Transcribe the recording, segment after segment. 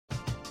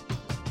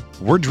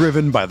We're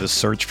driven by the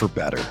search for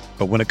better.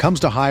 But when it comes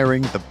to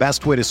hiring, the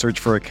best way to search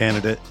for a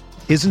candidate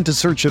isn't to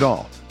search at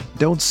all.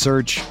 Don't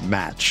search,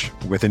 match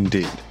with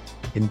Indeed.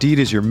 Indeed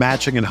is your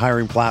matching and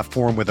hiring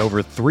platform with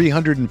over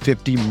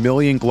 350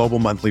 million global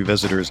monthly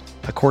visitors,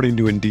 according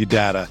to Indeed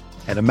data,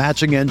 and a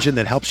matching engine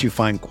that helps you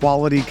find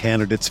quality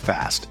candidates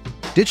fast.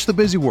 Ditch the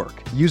busy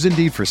work. Use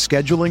Indeed for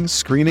scheduling,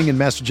 screening, and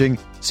messaging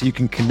so you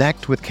can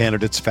connect with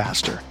candidates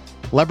faster.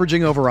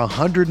 Leveraging over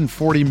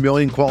 140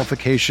 million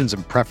qualifications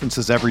and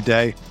preferences every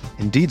day,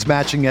 Indeed's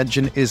matching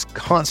engine is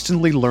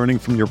constantly learning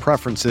from your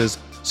preferences,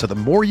 so the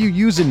more you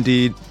use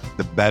Indeed,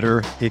 the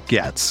better it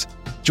gets.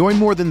 Join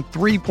more than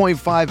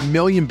 3.5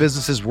 million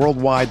businesses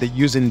worldwide that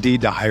use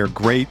Indeed to hire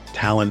great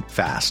talent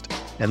fast.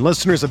 And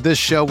listeners of this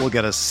show will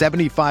get a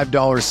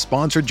 $75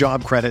 sponsored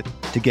job credit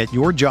to get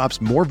your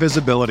jobs more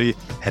visibility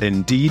at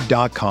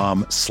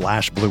Indeed.com/Blue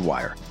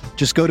Wire.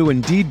 Just go to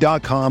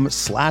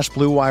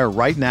Indeed.com/Blue Wire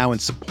right now and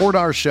support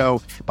our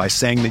show by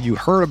saying that you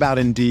heard about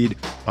Indeed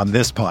on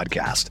this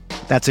podcast.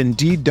 That's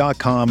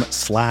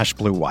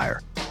Indeed.com/Blue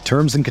Wire.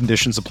 Terms and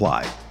conditions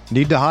apply.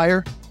 Need to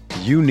hire?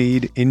 You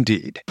need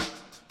Indeed.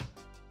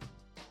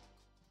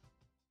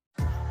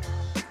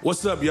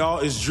 What's up, y'all?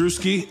 It's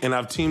Drewski, and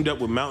I've teamed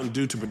up with Mountain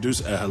Dew to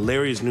produce a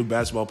hilarious new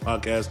basketball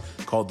podcast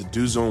called The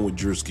Dew Zone with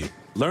Drewski.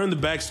 Learn the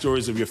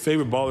backstories of your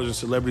favorite ballers and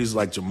celebrities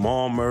like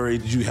Jamal Murray.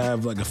 Did you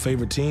have like a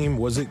favorite team?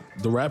 Was it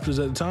the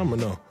Raptors at the time or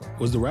no?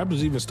 Was the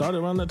Raptors even started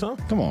around that time?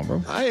 Come on,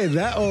 bro. I ain't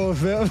that old,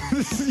 fam.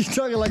 You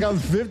talking like I'm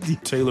 50.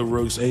 Taylor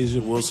Rooks, Asia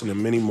Wilson,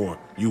 and many more.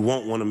 You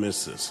won't want to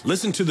miss this.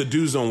 Listen to The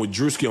Dew Zone with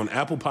Drewski on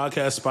Apple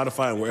Podcasts,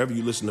 Spotify, and wherever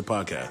you listen to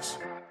podcasts.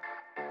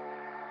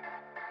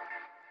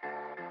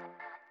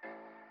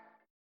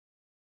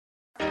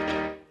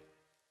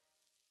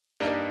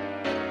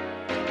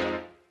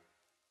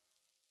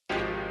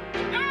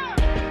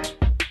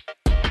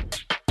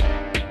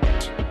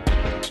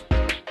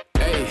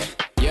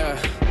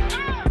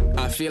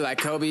 Feel like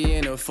Kobe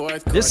in the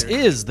fourth quarter. This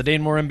is the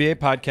Dane Moore NBA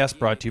podcast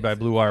brought to you by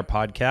Blue Wire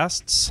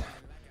Podcasts.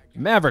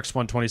 Mavericks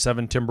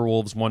 127,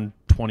 Timberwolves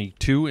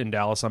 122 in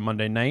Dallas on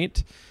Monday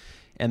night.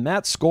 And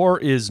that score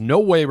is no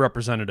way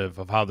representative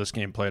of how this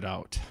game played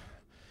out.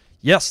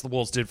 Yes, the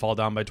Wolves did fall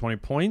down by 20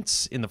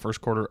 points in the first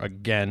quarter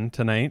again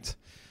tonight,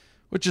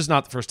 which is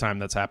not the first time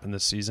that's happened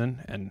this season.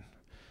 And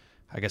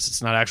I guess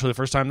it's not actually the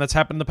first time that's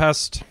happened in the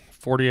past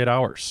 48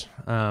 hours.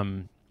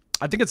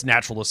 I think it's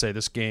natural to say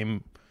this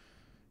game,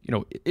 you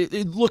know,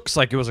 it looks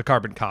like it was a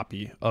carbon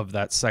copy of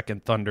that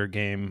second Thunder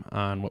game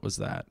on, what was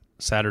that,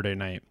 Saturday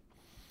night,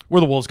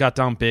 where the Wolves got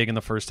down big in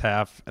the first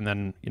half and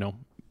then, you know,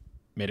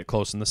 made it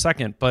close in the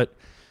second. But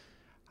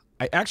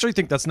I actually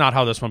think that's not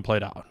how this one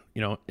played out.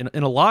 You know,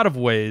 in a lot of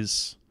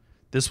ways,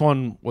 this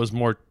one was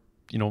more,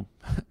 you know,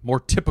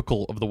 more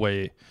typical of the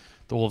way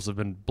the Wolves have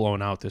been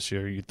blown out this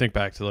year. You think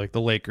back to like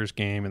the Lakers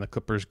game and the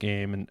Clippers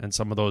game and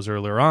some of those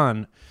earlier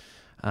on.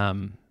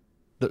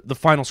 The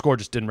final score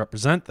just didn't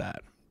represent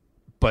that.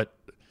 But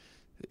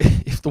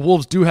if the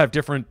Wolves do have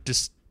different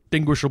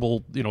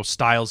distinguishable, you know,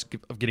 styles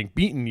of getting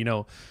beaten, you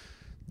know,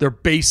 their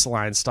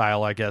baseline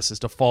style, I guess, is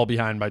to fall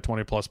behind by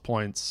 20-plus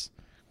points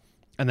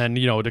and then,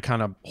 you know, to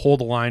kind of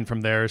hold the line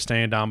from there,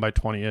 staying down by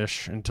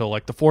 20-ish until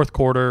like the fourth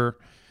quarter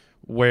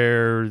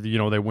where, you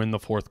know, they win the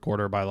fourth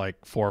quarter by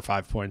like 4 or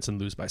 5 points and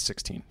lose by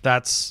 16.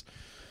 That's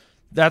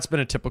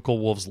been a typical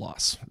Wolves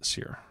loss this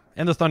year.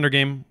 And the Thunder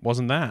game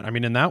wasn't that. I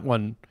mean, in that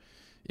one,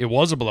 it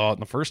was a blowout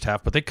in the first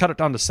half, but they cut it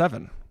down to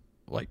 7.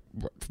 Like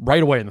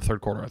right away in the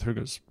third quarter. I think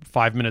it was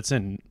 5 minutes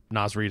in,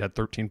 Naz Reid had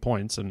 13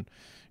 points, and you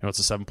know it's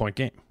a 7-point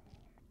game.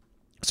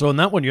 So in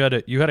that one, you had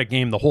a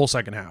game the whole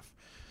second half.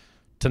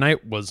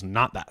 Tonight was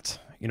not that.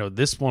 You know,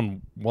 this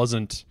one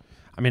wasn't.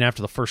 I mean,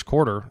 after the first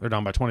quarter, they're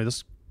down by 20.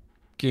 This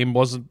game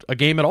wasn't a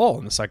game at all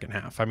in the second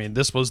half. I mean,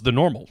 this was the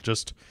normal,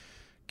 just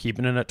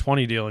keeping it at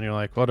 20 deal, and you're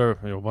like, what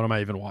am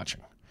I even watching?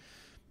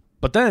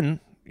 But then,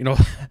 you know.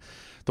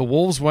 The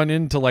Wolves went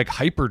into like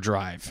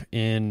hyperdrive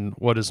in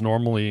what is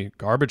normally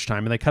garbage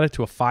time, and they cut it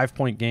to a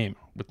 5-point game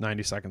with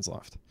 90 seconds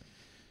left.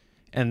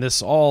 And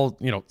this all,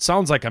 you know,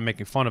 sounds like I'm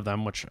making fun of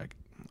them, which I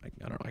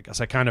don't know, I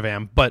guess I kind of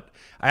am. But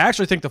I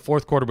actually think the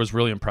fourth quarter was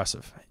really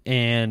impressive.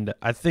 And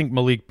I think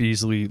Malik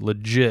Beasley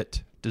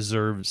legit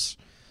deserves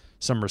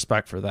some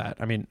respect for that.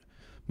 I mean,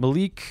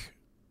 Malik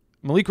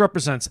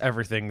represents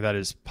everything that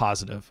is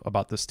positive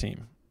about this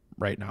team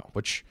right now,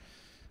 which,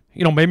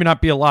 you know, maybe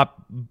not be a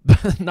lot,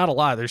 not a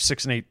lot. They're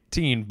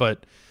 6-18,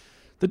 but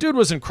the dude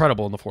was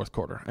incredible in the fourth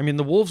quarter. I mean,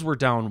 the Wolves were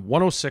down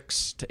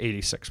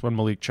 106-86 when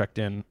Malik checked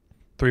in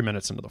 3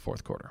 minutes into the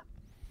fourth quarter.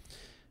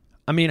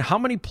 I mean, how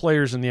many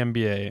players in the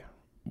NBA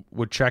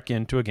would check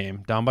into a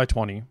game down by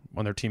 20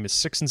 when their team is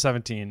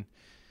 6-17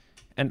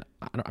 and,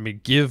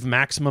 give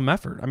maximum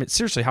effort? I mean,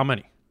 seriously, how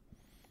many?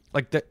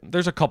 Like,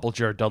 there's a couple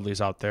Jared Dudleys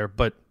out there,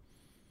 but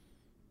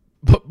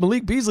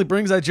Malik Beasley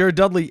brings that Jared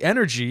Dudley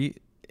energy.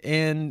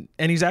 And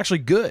he's actually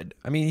good.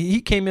 I mean,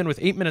 he came in with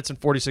 8 minutes and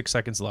 46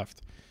 seconds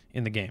left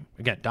in the game.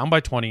 Again, down by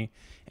 20,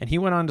 and he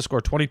went on to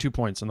score 22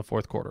 points in the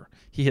fourth quarter.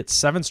 He hit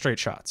 7 straight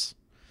shots.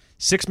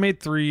 6 made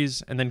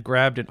threes, and then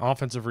grabbed an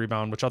offensive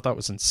rebound, which I thought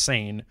was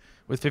insane,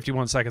 with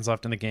 51 seconds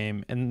left in the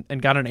game,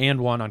 and got an and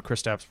one on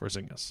Kristaps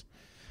Porzingis.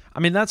 I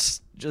mean,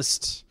 that's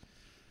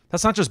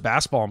not just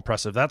basketball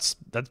impressive. That's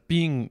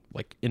being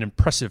like an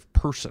impressive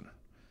person.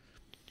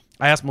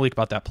 I asked Malik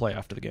about that play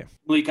after the game.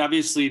 Malik,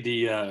 obviously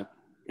the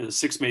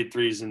 6 made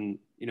threes in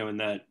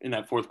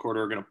that fourth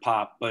quarter are going to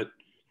pop, but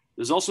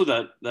there's also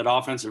that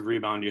offensive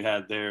rebound you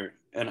had there,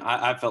 and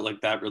I felt like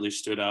that really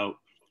stood out.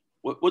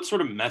 What sort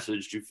of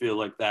message do you feel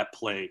like that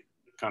play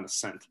kind of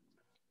sent?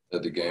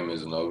 That the game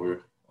isn't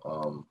over.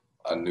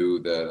 I knew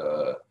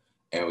that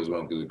Ant was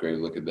going to get a great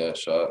look at that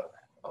shot.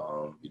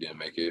 He didn't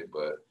make it,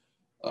 but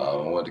I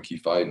wanted to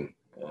keep fighting.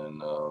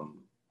 And I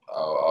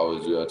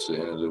always do that to the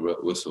end of the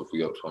whistle if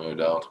we up 20 or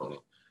down 20.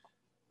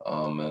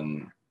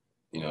 And,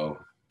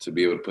 to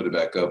be able to put it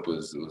back up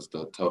was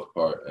the tough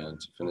part. And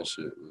to finish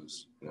it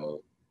was, the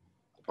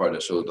part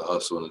that showed the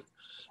hustle and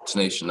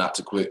tenacious not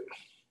to quit.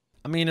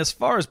 I mean, as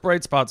far as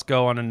bright spots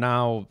go on a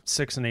now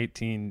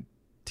 6-18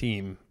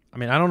 team, I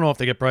mean, I don't know if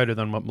they get brighter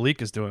than what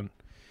Malik is doing.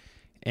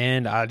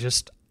 And I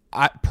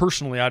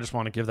personally just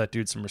want to give that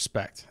dude some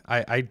respect.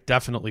 I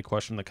definitely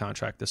questioned the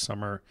contract this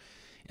summer.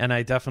 And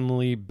I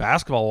definitely,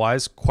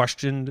 basketball-wise,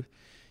 questioned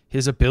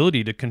his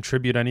ability to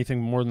contribute anything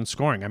more than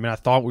scoring. I mean, I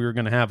thought we were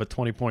going to have a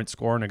 20-point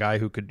score and a guy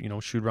who could,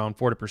 shoot around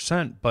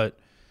 40%, but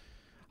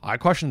I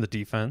questioned the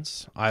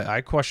defense.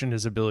 I questioned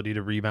his ability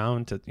to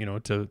rebound,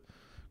 to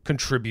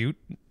contribute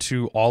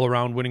to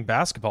all-around winning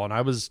basketball, and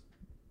I was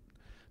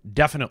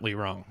definitely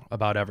wrong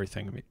about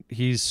everything. I mean,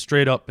 he's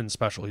straight up been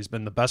special. He's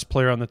been the best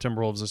player on the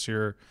Timberwolves this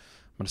year.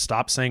 I'm going to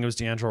stop saying it was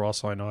D'Angelo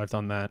Russell. I know I've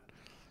done that.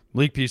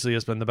 Malik Beasley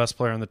has been the best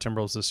player on the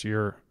Timberwolves this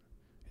year.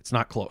 It's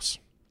not close.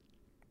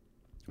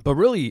 But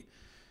really,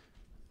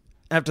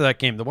 after that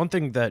game, the one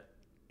thing that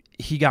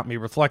he got me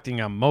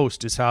reflecting on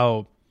most is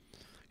how,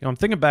 I'm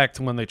thinking back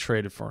to when they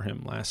traded for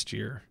him last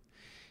year.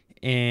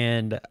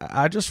 And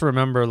I just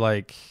remember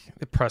like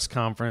the press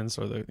conference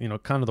or the,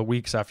 kind of the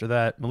weeks after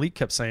that, Malik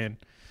kept saying,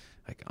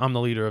 like, I'm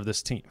the leader of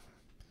this team.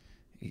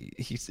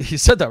 He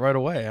said that right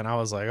away. And I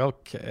was like,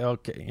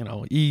 okay,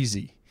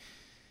 easy.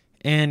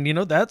 And,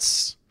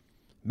 that's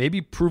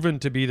maybe proven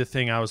to be the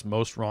thing I was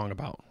most wrong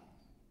about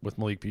with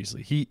Malik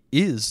Beasley. He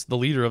is the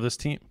leader of this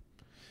team.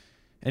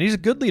 And he's a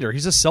good leader.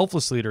 He's a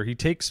selfless leader. He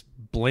takes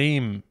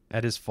blame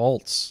at his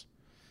faults.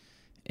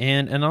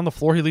 And on the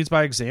floor, he leads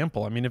by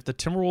example. I mean, if the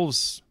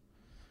Timberwolves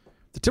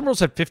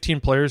had 15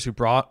 players who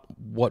brought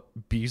what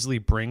Beasley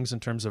brings in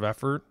terms of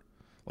effort,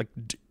 like,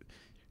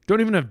 don't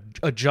even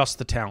adjust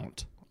the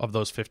talent of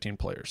those 15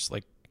 players.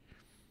 Like,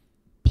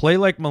 play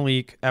like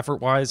Malik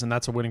effort-wise, and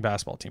that's a winning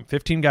basketball team.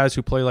 15 guys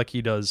who play like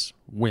he does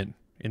win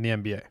in the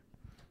NBA.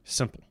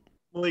 Simple.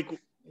 Malik,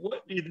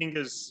 what do you think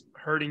is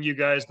hurting you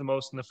guys the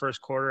most in the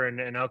first quarter,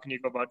 and how can you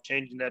go about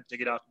changing that to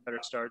get off to better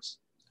starts?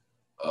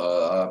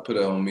 I put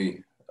it on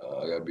me.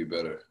 I got to be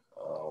better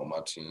on my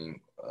team.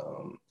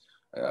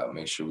 I got to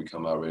make sure we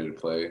come out ready to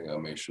play. I got to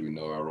make sure we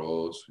know our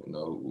roles,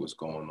 what's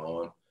going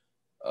on.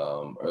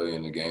 Early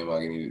in the game, I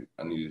needed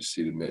to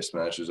see the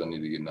mismatches. I need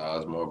to get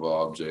Nas more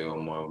involved, J.O.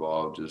 more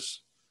involved.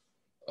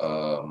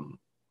 I'm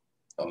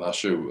not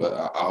sure.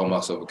 I hold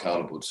myself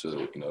accountable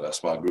to,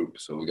 that's my group.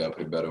 So we got to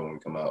play better when we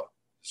come out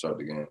to start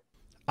the game.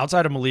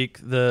 Outside of Malik,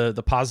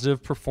 the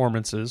positive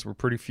performances were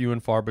pretty few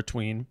and far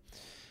between.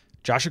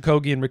 Josh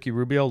Okogie and Ricky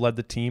Rubio led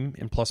the team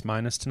in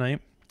plus-minus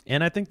tonight.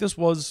 And I think this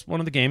was one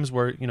of the games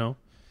where,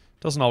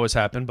 doesn't always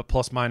happen, but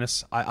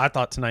plus-minus, I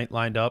thought tonight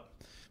lined up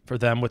for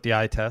them with the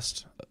eye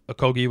test.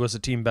 Okogie was a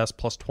team best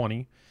plus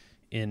 20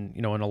 in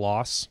a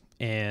loss.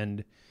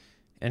 And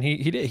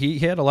he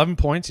had 11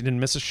 points. He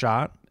didn't miss a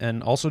shot,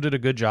 and also did a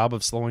good job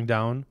of slowing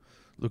down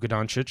Luka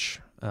Doncic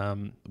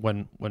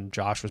when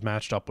Josh was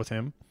matched up with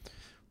him.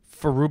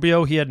 For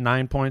Rubio, he had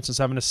 9 points and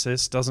 7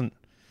 assists. Doesn't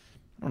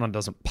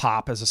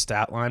pop as a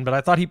stat line, but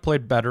I thought he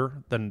played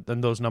better than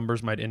those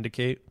numbers might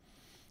indicate.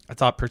 I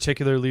thought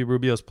particularly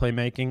Rubio's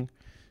playmaking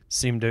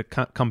seemed to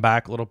come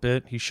back a little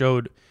bit. He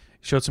showed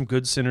some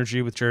good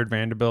synergy with Jared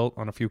Vanderbilt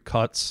on a few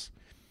cuts.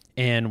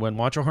 And when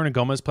Juancho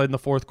Hernangomez played in the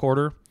fourth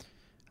quarter,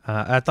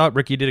 I thought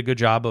Ricky did a good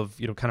job of,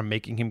 kind of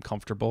making him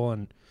comfortable.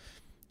 And,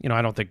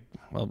 I don't think,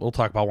 we'll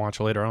talk about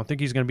Juancho later. I don't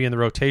think he's going to be in the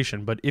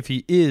rotation, but if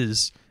he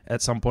is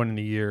at some point in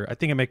the year, I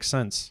think it makes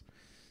sense,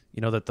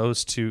 that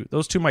those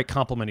two might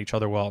complement each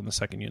other well in the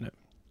second unit.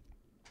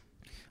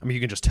 I mean,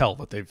 you can just tell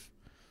that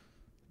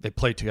they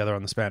played together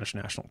on the Spanish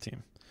national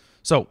team.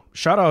 So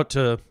shout out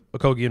to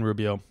Okogie and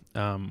Rubio.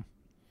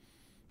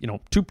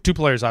 Two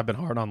players I've been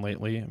hard on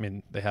lately. I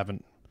mean, they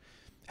hadn't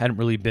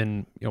really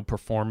been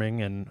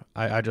performing, and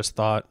I just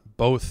thought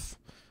both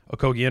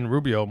Okogie and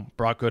Rubio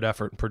brought good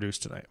effort and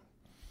produced tonight.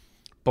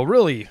 But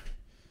really,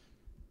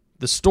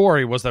 the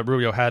story was that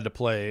Rubio had to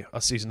play a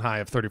season high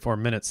of 34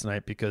 minutes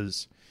tonight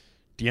because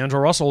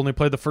D'Angelo Russell only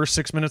played the first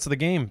 6 minutes of the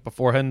game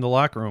before heading to the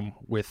locker room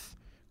with,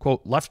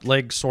 quote, left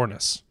leg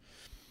soreness.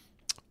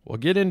 We'll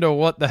get into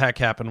what the heck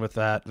happened with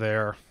that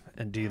there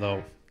and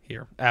D'Lo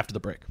here after the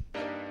break.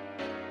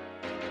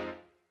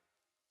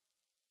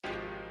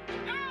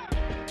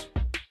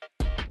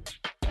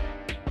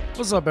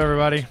 What's up,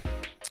 everybody?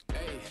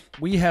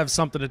 We have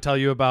something to tell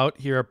you about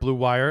here at Blue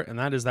Wire, and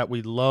that is that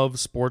we love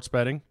sports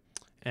betting.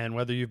 And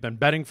whether you've been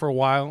betting for a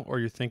while or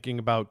you're thinking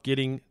about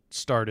getting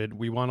started,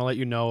 we want to let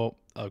you know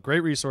great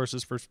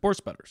resources for sports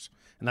bettors,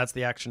 and that's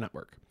the Action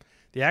Network.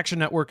 The Action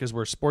Network is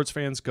where sports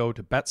fans go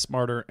to bet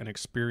smarter and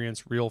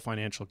experience real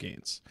financial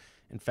gains.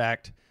 In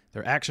fact,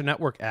 their Action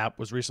Network app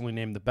was recently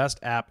named the best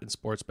app in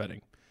sports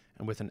betting.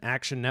 And with an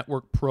Action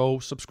Network Pro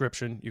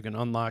subscription, you can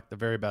unlock the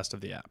very best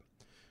of the app.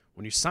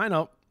 When you sign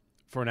up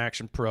for an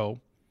Action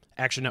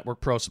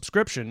Network Pro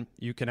subscription,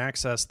 you can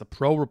access the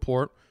Pro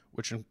Report,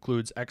 which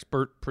includes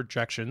expert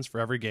projections for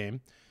every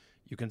game.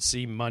 You can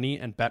see money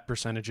and bet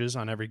percentages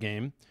on every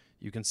game.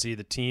 You can see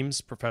the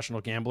teams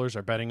professional gamblers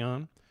are betting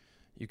on.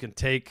 You can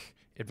take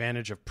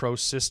advantage of pro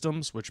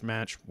systems, which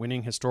match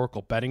winning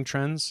historical betting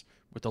trends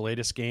with the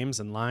latest games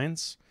and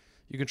lines.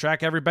 You can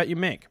track every bet you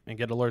make and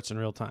get alerts in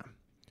real time.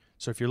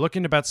 So if you're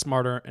looking to bet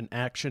smarter, an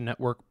Action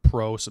Network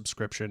Pro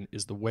subscription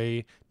is the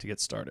way to get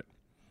started.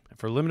 And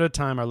for a limited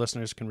time, our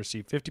listeners can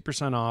receive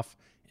 50% off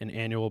an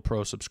annual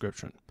Pro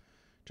subscription.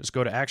 Just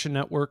go to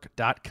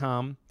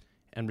actionnetwork.com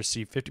and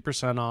receive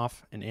 50%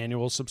 off an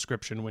annual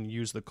subscription when you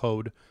use the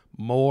code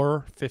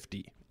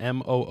MOORE50,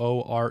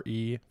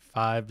 MOORE50.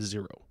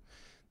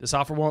 This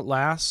offer won't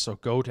last, so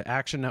go to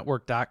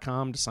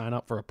actionnetwork.com to sign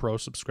up for a Pro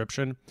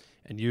subscription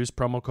and use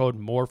promo code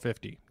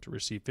MOORE50 to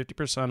receive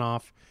 50%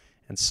 off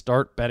and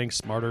start betting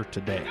smarter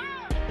today.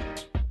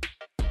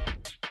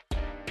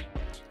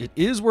 It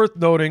is worth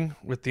noting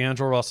with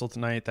D'Angelo Russell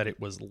tonight that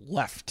it was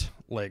left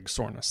leg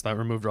soreness that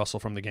removed Russell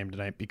from the game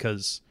tonight,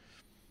 because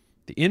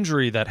the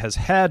injury that has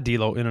had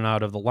D'Lo in and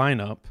out of the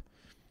lineup,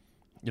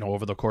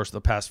 over the course of the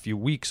past few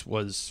weeks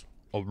was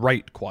a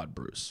right quad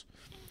bruise.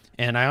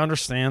 And I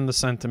understand the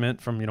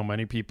sentiment from,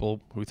 many people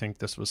who think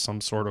this was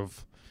some sort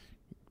of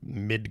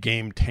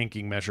mid-game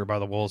tanking measure by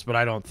the Wolves, but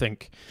I don't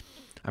think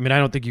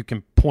you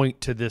can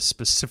point to this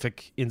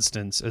specific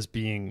instance as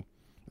being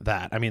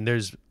that. I mean,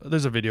 there's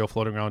a video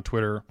floating around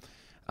Twitter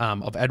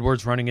of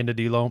Edwards running into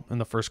D'Lo in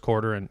the first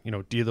quarter, and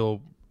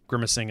D'Lo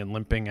grimacing and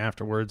limping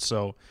afterwards.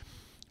 So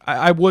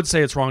I would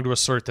say it's wrong to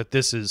assert that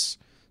this is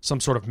some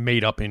sort of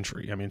made-up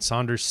injury. I mean,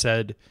 Saunders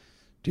said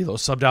D'Lo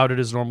subbed out at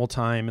his normal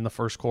time in the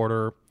first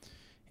quarter,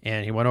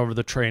 and he went over to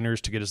the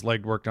trainers to get his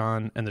leg worked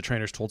on, and the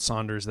trainers told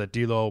Saunders that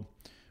D'Lo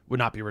would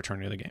not be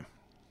returning to the game.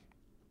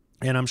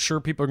 And I'm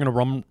sure people are going to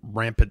run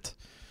rampant,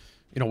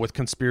 with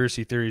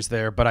conspiracy theories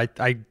there. But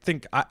I do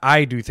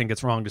think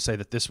it's wrong to say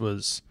that this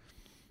was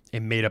a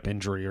made-up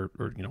injury or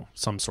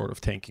some sort of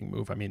tanking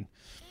move. I mean,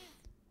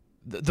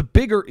 the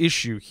bigger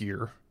issue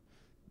here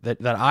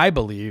that I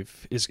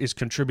believe is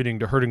contributing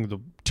to hurting the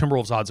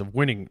Timberwolves' odds of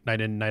winning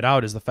night in, night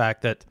out is the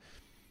fact that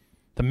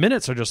the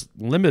minutes are just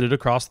limited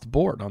across the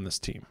board on this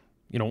team,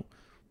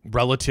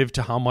 relative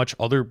to how much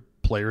other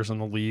players in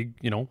the league,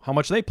 how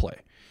much they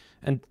play.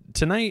 And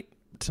tonight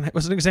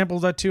was an example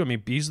of that too. I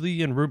mean,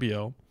 Beasley and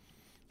Rubio,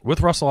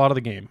 with Russell out of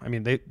the game, I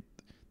mean, they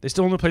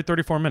still only played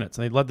 34 minutes,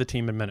 and they led the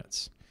team in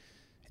minutes.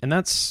 And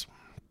that's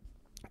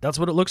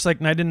what it looks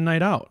like night in and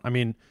night out. I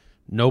mean,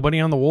 nobody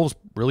on the Wolves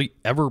really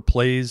ever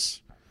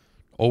plays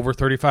over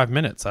 35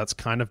 minutes. That's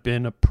kind of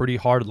been a pretty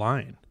hard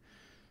line.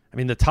 I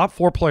mean, the top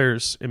 4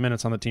 players in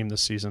minutes on the team this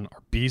season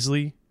are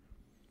Beasley,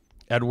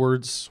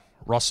 Edwards,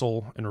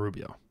 Russell, and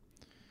Rubio.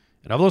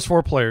 And of those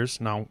 4 players,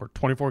 now we're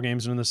 24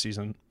 games into the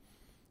season,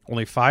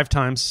 only 5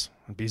 times,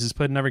 Beasley's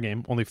played in every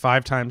game, only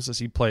 5 times has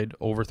he played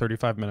over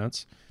 35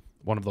 minutes.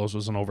 One of those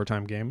was an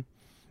overtime game.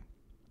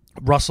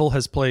 Russell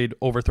has played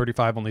over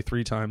 35 only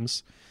 3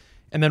 times.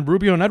 And then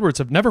Rubio and Edwards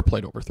have never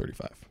played over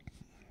 35.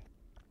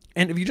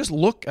 And if you just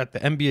look at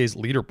the NBA's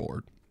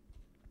leaderboard,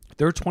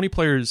 there are 20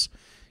 players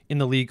in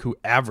the league who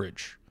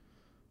average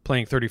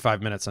playing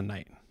 35 minutes a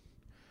night.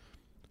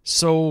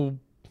 So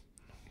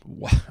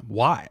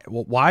why?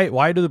 Well,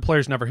 why do the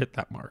players never hit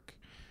that mark?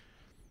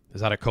 Is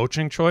that a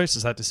coaching choice?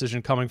 Is that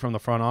decision coming from the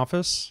front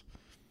office?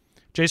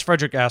 Jace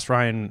Frederick asked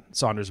Ryan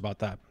Saunders about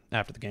that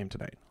after the game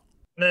tonight.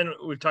 And then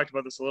we've talked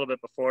about this a little bit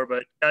before,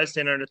 but guys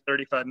staying under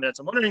 35 minutes.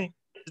 I'm wondering,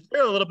 is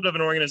there a little bit of an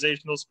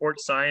organizational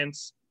sports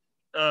science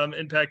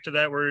impact to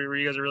that where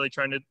you guys are really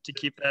trying to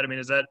keep that? I mean,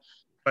 is that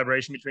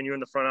collaboration between you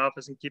and the front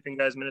office and keeping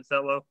guys' minutes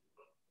that low?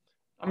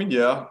 I mean,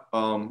 yeah,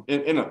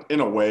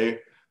 in a way,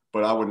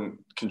 but I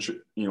wouldn't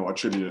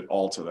attribute it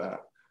all to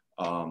that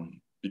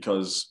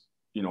because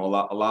a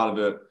lot of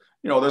it,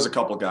 there's a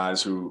couple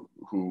guys who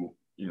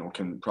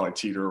can probably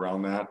teeter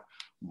around that,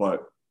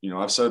 but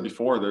I've said it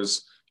before,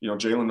 there's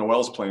Jalen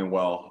Noel's playing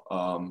well,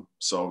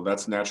 so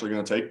that's naturally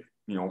going to take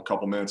a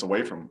couple minutes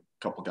away from a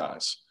couple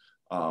guys,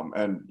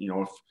 and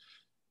if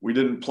we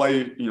didn't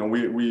play,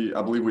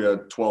 I believe we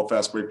had 12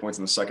 fast break points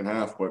in the second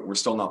half, but we're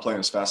still not playing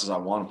as fast as I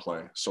want to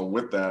play. So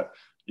with that,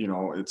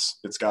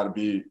 it's got to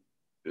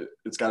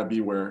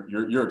be where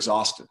you're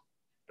exhausted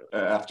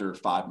after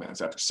 5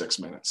 minutes, after 6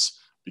 minutes,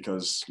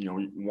 because,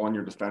 one,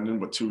 you're defending,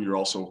 but 2, you're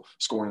also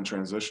scoring in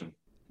transition.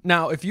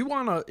 Now, if you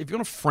want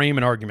to frame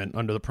an argument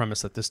under the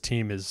premise that this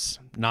team is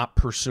not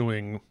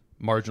pursuing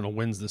marginal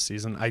wins this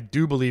season, I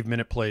do believe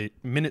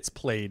minutes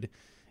played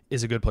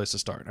is a good place to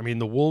start. I mean,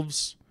 the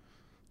Wolves,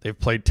 they've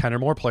played 10 or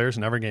more players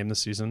in every game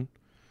this season,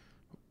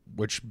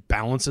 which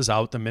balances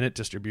out the minute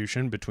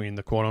distribution between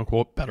the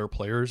quote-unquote better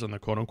players and the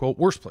quote-unquote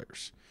worse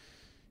players.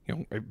 You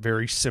know,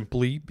 very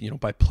simply, you know,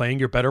 by playing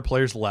your better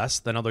players less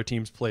than other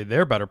teams play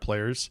their better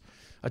players,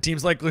 a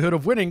team's likelihood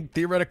of winning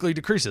theoretically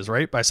decreases,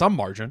 right, by some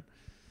margin.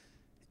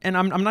 And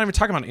I'm not even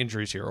talking about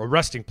injuries here or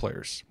resting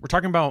players. We're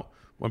talking about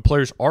when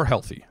players are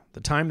healthy,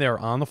 the time they are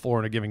on the floor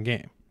in a given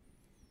game.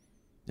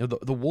 You know,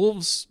 the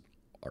Wolves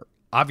are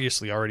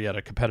obviously already at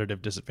a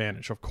competitive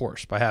disadvantage, of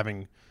course, by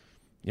having,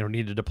 you know,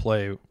 needed to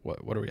play,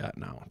 what are we at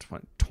now?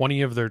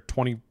 20 of their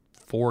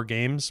 24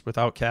 games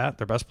without Cat,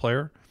 their best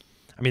player.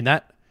 I mean,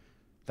 that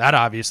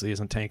obviously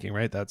isn't tanking,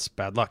 right? That's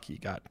bad luck. He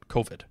got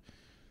COVID.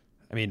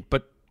 I mean,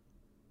 but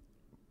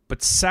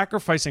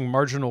sacrificing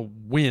marginal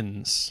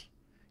wins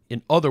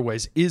in other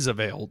ways is a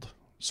veiled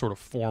sort of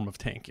form of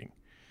tanking.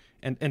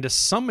 And to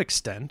some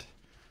extent,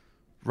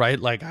 right,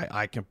 like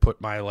I can put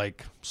my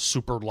like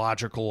super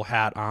logical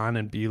hat on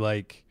and be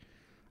like,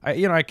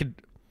 I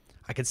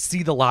could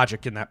see the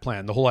logic in that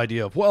plan. The whole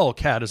idea of, well,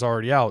 Cat is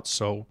already out,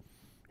 so,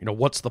 you know,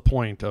 what's the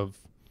point of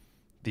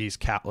these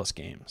Catless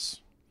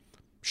games?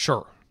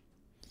 Sure.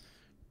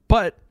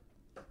 But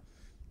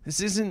this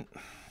isn't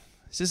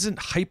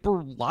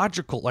hyper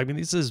logical. I mean,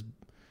 this is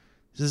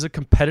a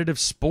competitive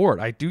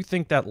sport. I do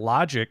think that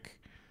logic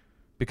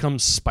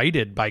becomes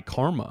spited by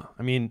karma.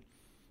 I mean,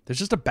 there's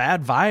just a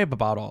bad vibe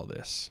about all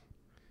this.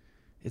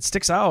 It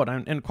sticks out.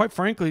 And quite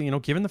frankly, you know,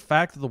 given the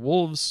fact that the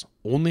Wolves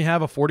only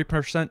have a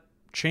 40%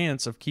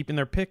 chance of keeping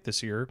their pick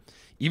this year,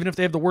 even if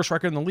they have the worst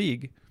record in the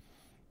league,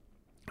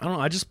 I don't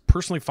know. I just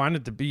personally find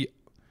it to be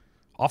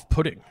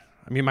off-putting.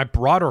 I mean, my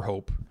broader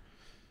hope,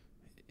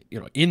 you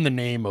know, in the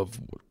name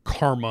of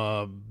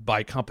karma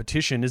by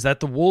competition, is that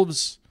the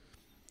Wolves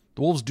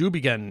do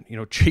begin, you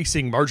know,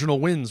 chasing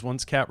marginal wins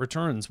once Cat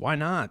returns. Why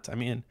not? I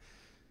mean,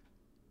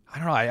 I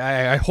don't know.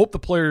 I hope the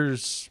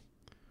players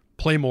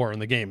play more in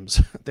the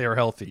games. They are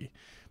healthy,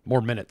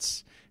 more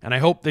minutes. And I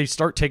hope they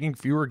start taking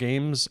fewer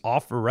games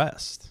off for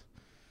rest.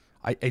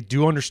 I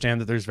do understand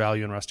that there's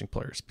value in resting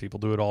players. People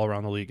do it all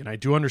around the league. And I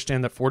do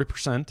understand that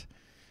 40%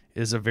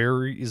 is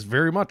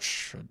very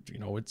much, you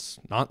know, it's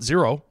not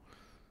zero.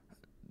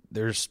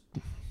 There's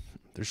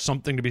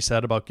something to be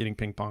said about getting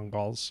ping pong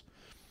balls.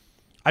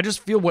 I just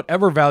feel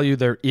whatever value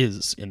there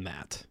is in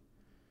that,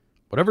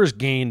 whatever is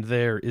gained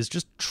there is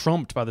just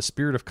trumped by the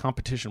spirit of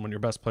competition when your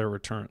best player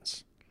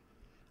returns.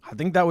 I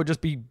think that would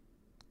just be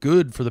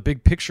good for the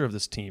big picture of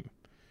this team.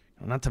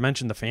 Not to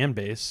mention the fan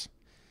base.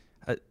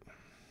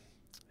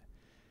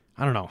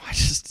 I don't know.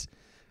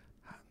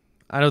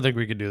 I don't think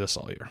we could do this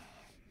all year.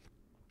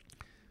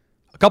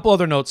 A couple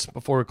other notes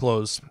before we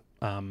close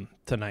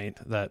tonight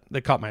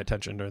that caught my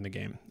attention during the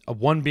game.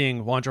 One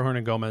being Juancho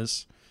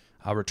Hernangomez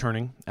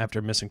returning after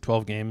missing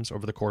 12 games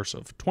over the course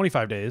of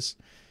 25 days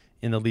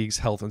in the league's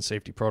health and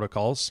safety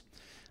protocols.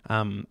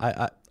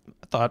 I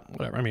thought,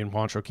 whatever. I mean,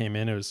 Juancho came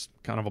in. It was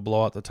kind of a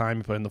blowout at the time.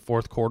 He played in the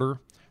fourth quarter.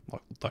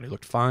 Thought he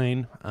looked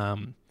fine.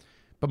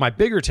 But my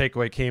bigger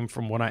takeaway came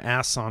from when I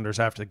asked Saunders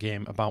after the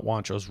game about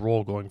Juancho's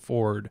role going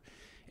forward.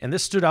 And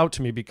this stood out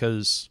to me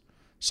because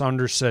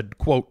Saunders said,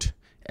 quote,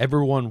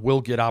 "Everyone will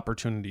get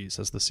opportunities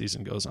as the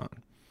season goes on."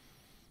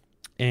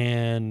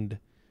 And,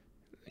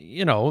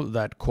 you know,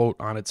 that quote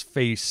on its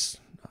face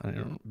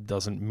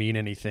doesn't mean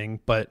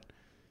anything, but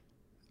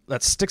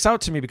that sticks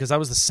out to me because that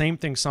was the same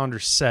thing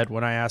Saunders said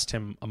when I asked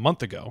him a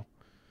month ago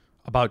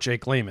about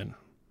Jake Layman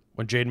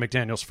when Jaden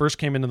McDaniels first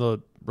came into the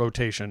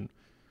rotation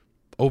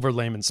over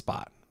Layman's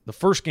spot. The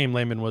first game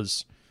Layman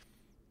was,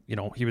 you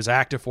know, he was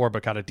active for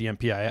but got a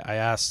DNP. I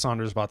asked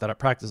Saunders about that at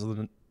practice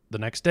the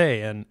next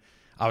day, and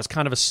I was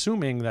kind of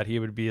assuming that he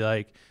would be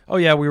like, oh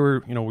yeah,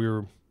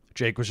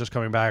 Jake was just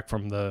coming back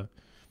from the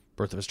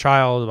birth of his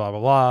child, blah, blah,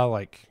 blah,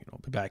 like, you know,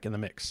 be back in the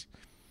mix.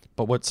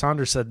 But what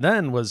Saunders said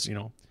then was, you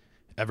know,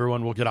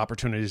 everyone will get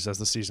opportunities as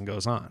the season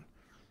goes on.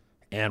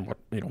 And what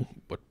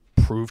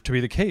proved to be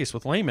the case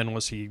with Layman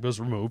was he was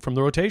removed from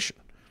the rotation.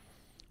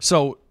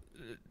 So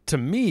to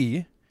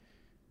me,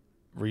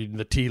 reading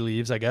the tea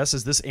leaves, I guess,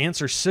 is this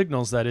answer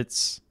signals that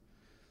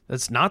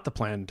that's not the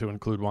plan to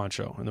include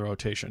Juancho in the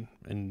rotation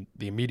in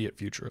the immediate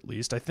future, at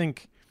least. I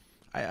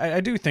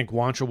do think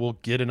Juancho will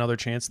get another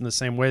chance in the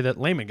same way that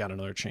Layman got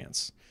another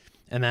chance.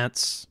 And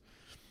that's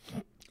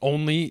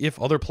only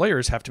if other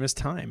players have to miss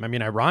time. I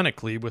mean,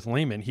 ironically, with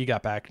Layman, he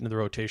got back into the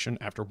rotation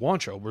after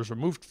Juancho was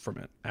removed from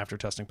it after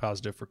testing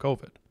positive for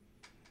COVID.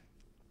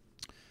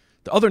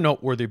 The other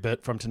noteworthy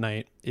bit from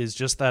tonight is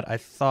just that I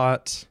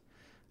thought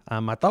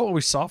what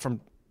we saw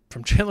from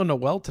Jalen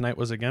Noel tonight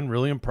was, again,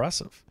 really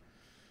impressive.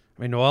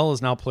 I mean, Noel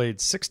has now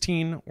played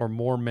 16 or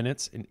more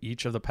minutes in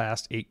each of the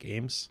past 8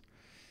 games,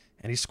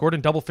 and he scored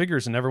in double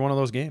figures in every one of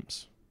those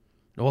games.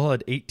 Noel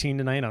had 18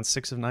 tonight on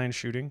 6 of 9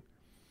 shooting.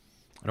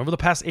 And over the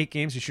past 8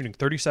 games, he's shooting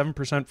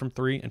 37% from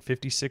 3 and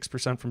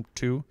 56% from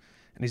 2,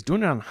 and he's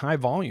doing it on high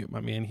volume.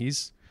 I mean,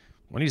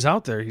 when he's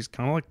out there, he's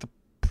kind of like the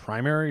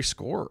primary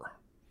scorer.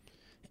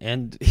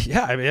 And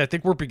yeah, I mean, I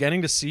think we're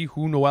beginning to see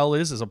who Noel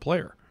is as a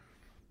player.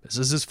 This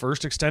is his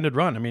first extended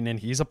run. I mean, and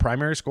he's a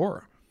primary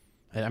scorer.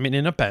 I mean,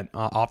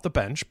 off the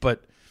bench,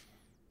 but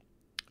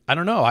I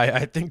don't know.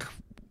 I think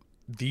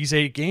these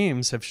 8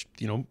 games have,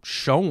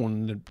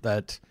 shown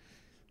that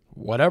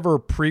whatever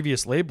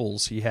previous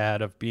labels he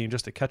had of being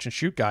just a catch and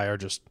shoot guy are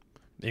just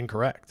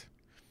incorrect.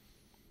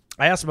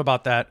 I asked him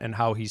about that and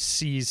how he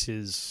sees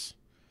this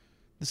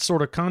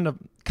sort of kind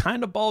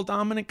of ball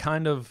dominant,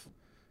 kind of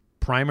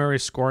primary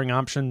scoring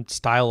option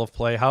style of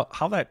play. How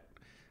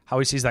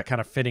he sees that kind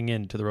of fitting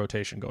into the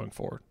rotation going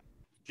forward.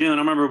 Jalen, I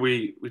remember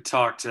we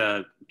talked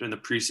during the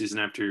preseason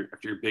after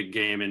your big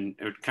game, and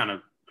it kind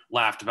of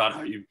laughed about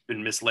how you've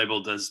been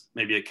mislabeled as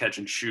maybe a catch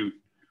and shoot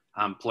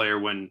player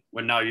when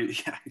now you're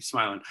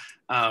smiling.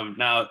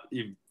 Now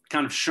you've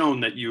kind of shown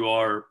that you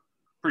are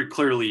pretty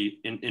clearly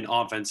an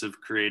offensive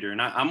creator.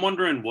 And I'm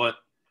wondering what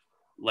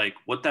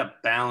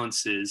that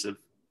balance is of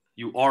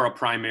you are a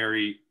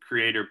primary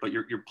creator, but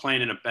you're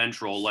playing in a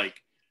bench role.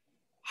 Like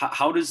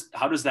how does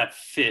that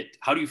fit?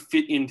 How do you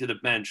fit into the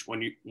bench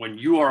when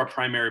you are a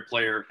primary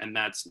player and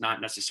that's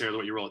not necessarily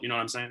what you role? You know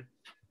what I'm saying?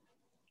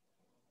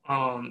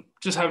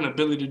 Just having the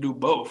ability to do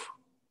both.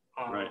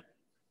 Right.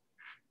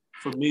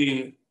 For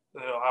me,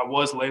 I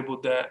was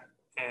labeled that,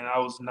 and I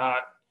was not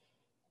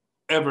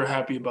ever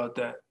happy about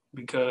that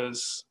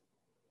because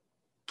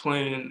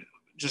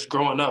just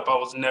growing up, I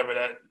was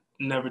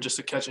never just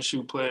a catch and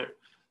shoot player.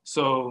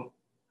 So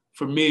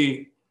for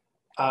me,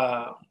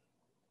 I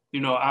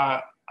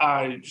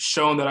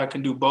shown that I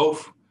can do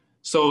both.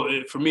 So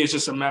for me, it's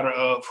just a matter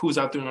of who's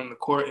out there on the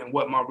court and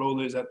what my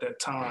role is at that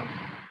time,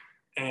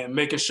 and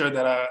making sure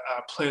that I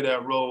play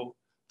that role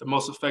the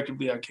most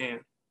effectively I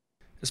can.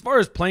 As far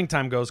as playing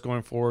time goes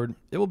going forward,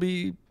 it'll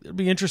be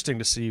interesting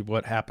to see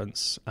what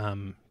happens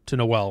to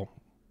Noel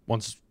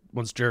once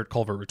Jarrett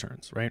Culver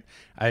returns, right?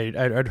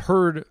 I'd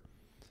heard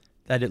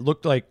that it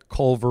looked like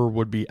Culver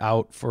would be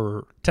out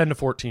for 10 to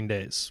 14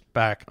 days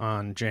back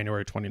on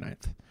January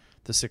 29th,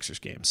 the Sixers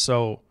game.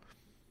 So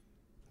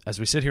as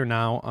we sit here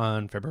now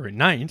on February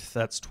 9th,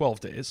 that's 12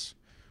 days,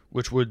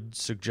 which would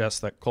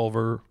suggest that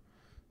Culver,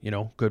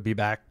 could be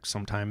back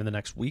sometime in the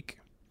next week.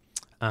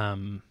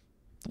 The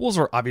Wolves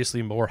are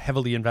obviously more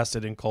heavily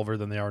invested in Culver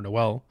than they are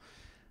Noel,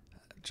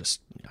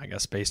 just, I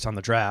guess, based on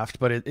the draft.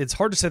 But it's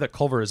hard to say that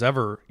Culver has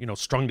ever,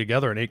 strung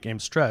together an 8-game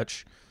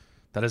stretch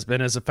that has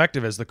been as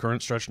effective as the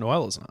current stretch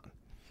Noel is on.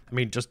 I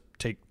mean, just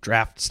take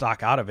draft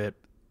stock out of it.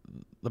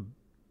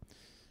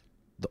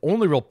 The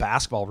only real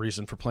basketball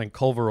reason for playing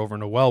Culver over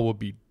Noel would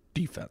be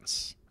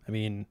defense. I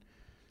mean,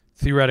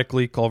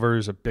 theoretically, Culver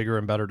is a bigger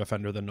and better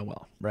defender than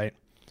Noel, right?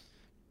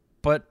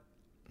 But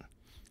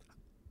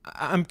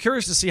I'm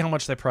curious to see how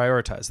much they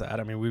prioritize that.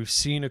 I mean, we've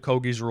seen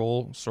Okogie's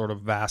role sort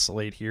of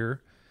vacillate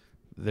here.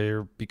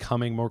 They're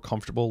becoming more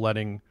comfortable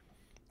letting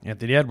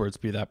Anthony Edwards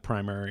be that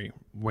primary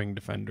wing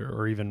defender,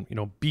 or even,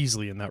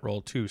 Beasley in that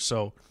role too.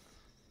 So,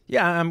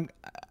 yeah,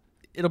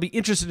 it'll be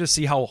interesting to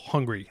see how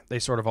hungry they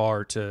sort of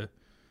are to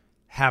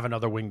have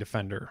another wing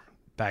defender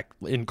back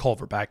in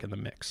Culver, back in the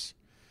mix.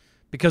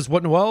 Because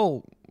what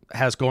Noel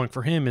has going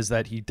for him is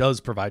that he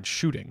does provide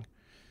shooting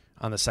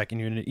on the second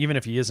unit, even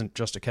if he isn't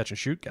just a catch and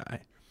shoot guy.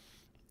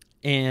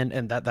 And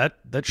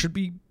that should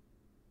be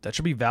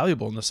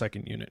valuable in the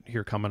second unit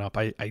here coming up.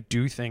 I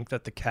do think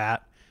that the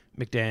Cat,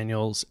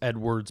 McDaniels,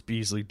 Edwards,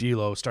 Beasley,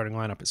 D'Lo starting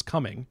lineup is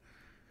coming,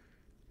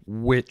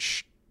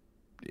 which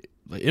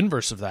the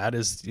inverse of that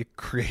is it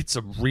creates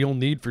a real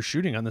need for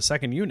shooting on the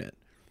second unit.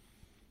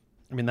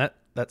 I mean,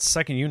 that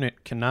second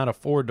unit cannot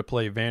afford to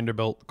play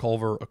Vanderbilt,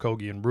 Culver,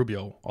 Okogie, and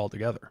Rubio all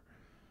together.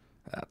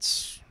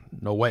 That's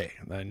no way.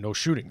 No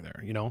shooting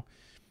there,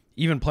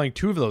 Even playing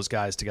 2 of those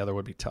guys together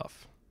would be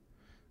tough.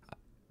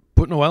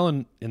 Put Noel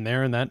in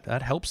there, and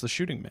that helps the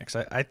shooting mix.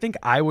 I think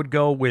I would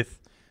go with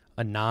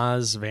a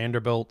Nas,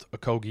 Vanderbilt,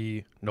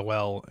 Okogie,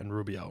 Noel, and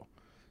Rubio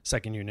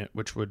second unit,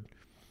 which would,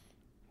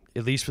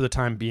 at least for the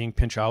time being,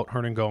 pinch out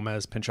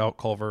Hernan-Gomez, pinch out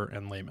Culver,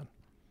 and Layman.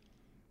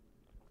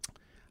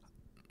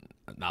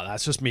 Now,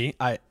 that's just me.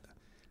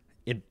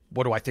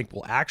 What do I think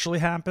will actually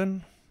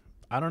happen?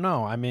 I don't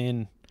know. I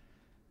mean,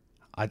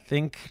 I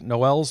think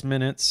Noel's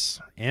minutes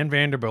and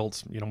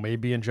Vanderbilt, may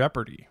be in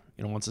jeopardy,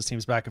 once this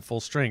team's back at full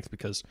strength,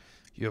 because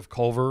you have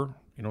Culver,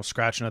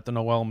 scratching at the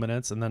Noel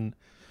minutes, and then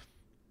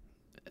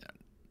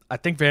I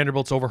think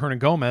Vanderbilt's over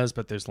Hernan-Gomez,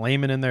 but there's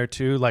Layman in there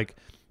too. Like,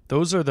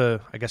 those are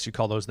I guess you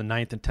call those the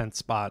 9th and 10th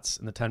spots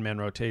in the 10-man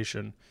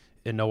rotation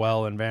in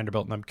Noel and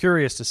Vanderbilt. And I'm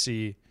curious to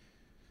see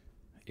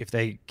if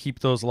they keep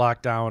those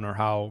locked down, or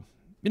how,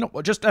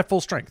 just at full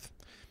strength,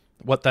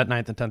 what that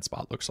 9th and 10th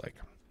spot looks like.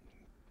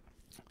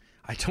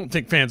 I don't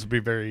think fans would be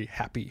very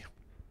happy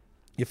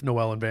if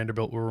Noel and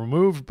Vanderbilt were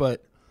removed,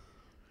 but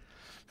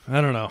I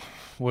don't know.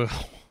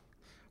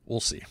 We'll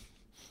see.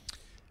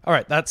 All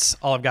right, that's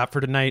all I've got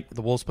for tonight.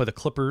 The Wolves play the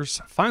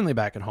Clippers, finally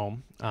back at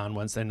home on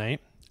Wednesday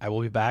night. I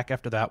will be back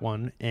after that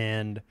one,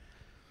 and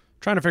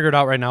trying to figure it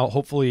out right now.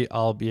 Hopefully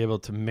I'll be able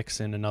to mix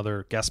in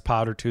another guest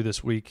pod or 2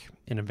 this week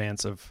in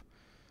advance of,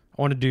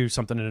 I want to do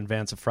something in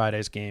advance of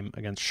Friday's game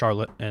against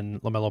Charlotte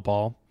and LaMelo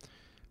Ball.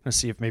 I'm going to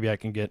see if maybe I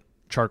can get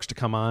Charks to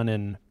come on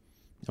and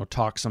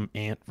talk some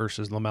Ant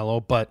versus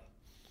LaMelo. But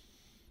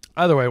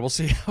either way, we'll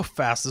see how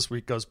fast this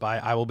week goes by.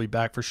 I will be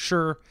back for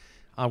sure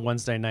on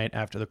Wednesday night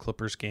after the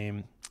Clippers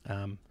game.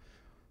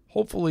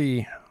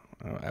 Hopefully,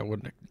 I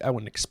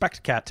wouldn't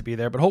expect Cat to be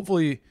there, but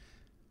hopefully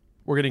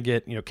we're going to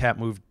get Cat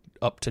moved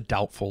up to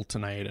doubtful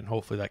tonight, and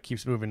hopefully that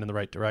keeps moving in the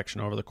right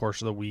direction over the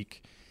course of the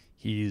week.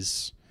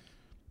 He's,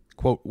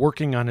 quote,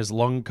 working on his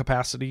lung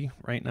capacity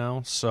right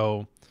now,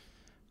 so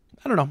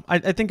I don't know.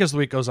 I think as the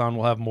week goes on,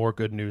 we'll have more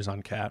good news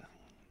on Cat.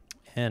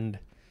 And,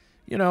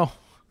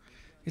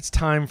 it's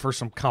time for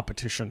some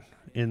competition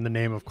in the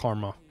name of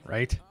karma,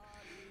 right?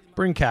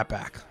 Bring Cat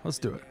back. Let's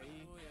do it.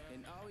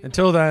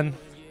 Until then,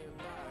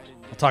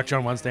 I'll talk to you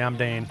on Wednesday. I'm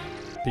Dane.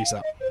 Peace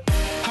out.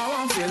 How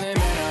I'm feeling, man,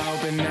 I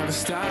hope it never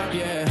stop,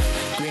 yeah.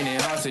 Green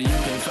and hot so you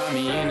can find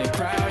me in the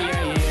crowd,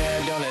 yeah,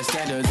 yeah. Don't let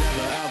standards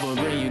ever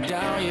bring you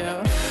down,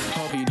 yeah.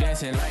 Hope you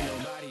dancing like no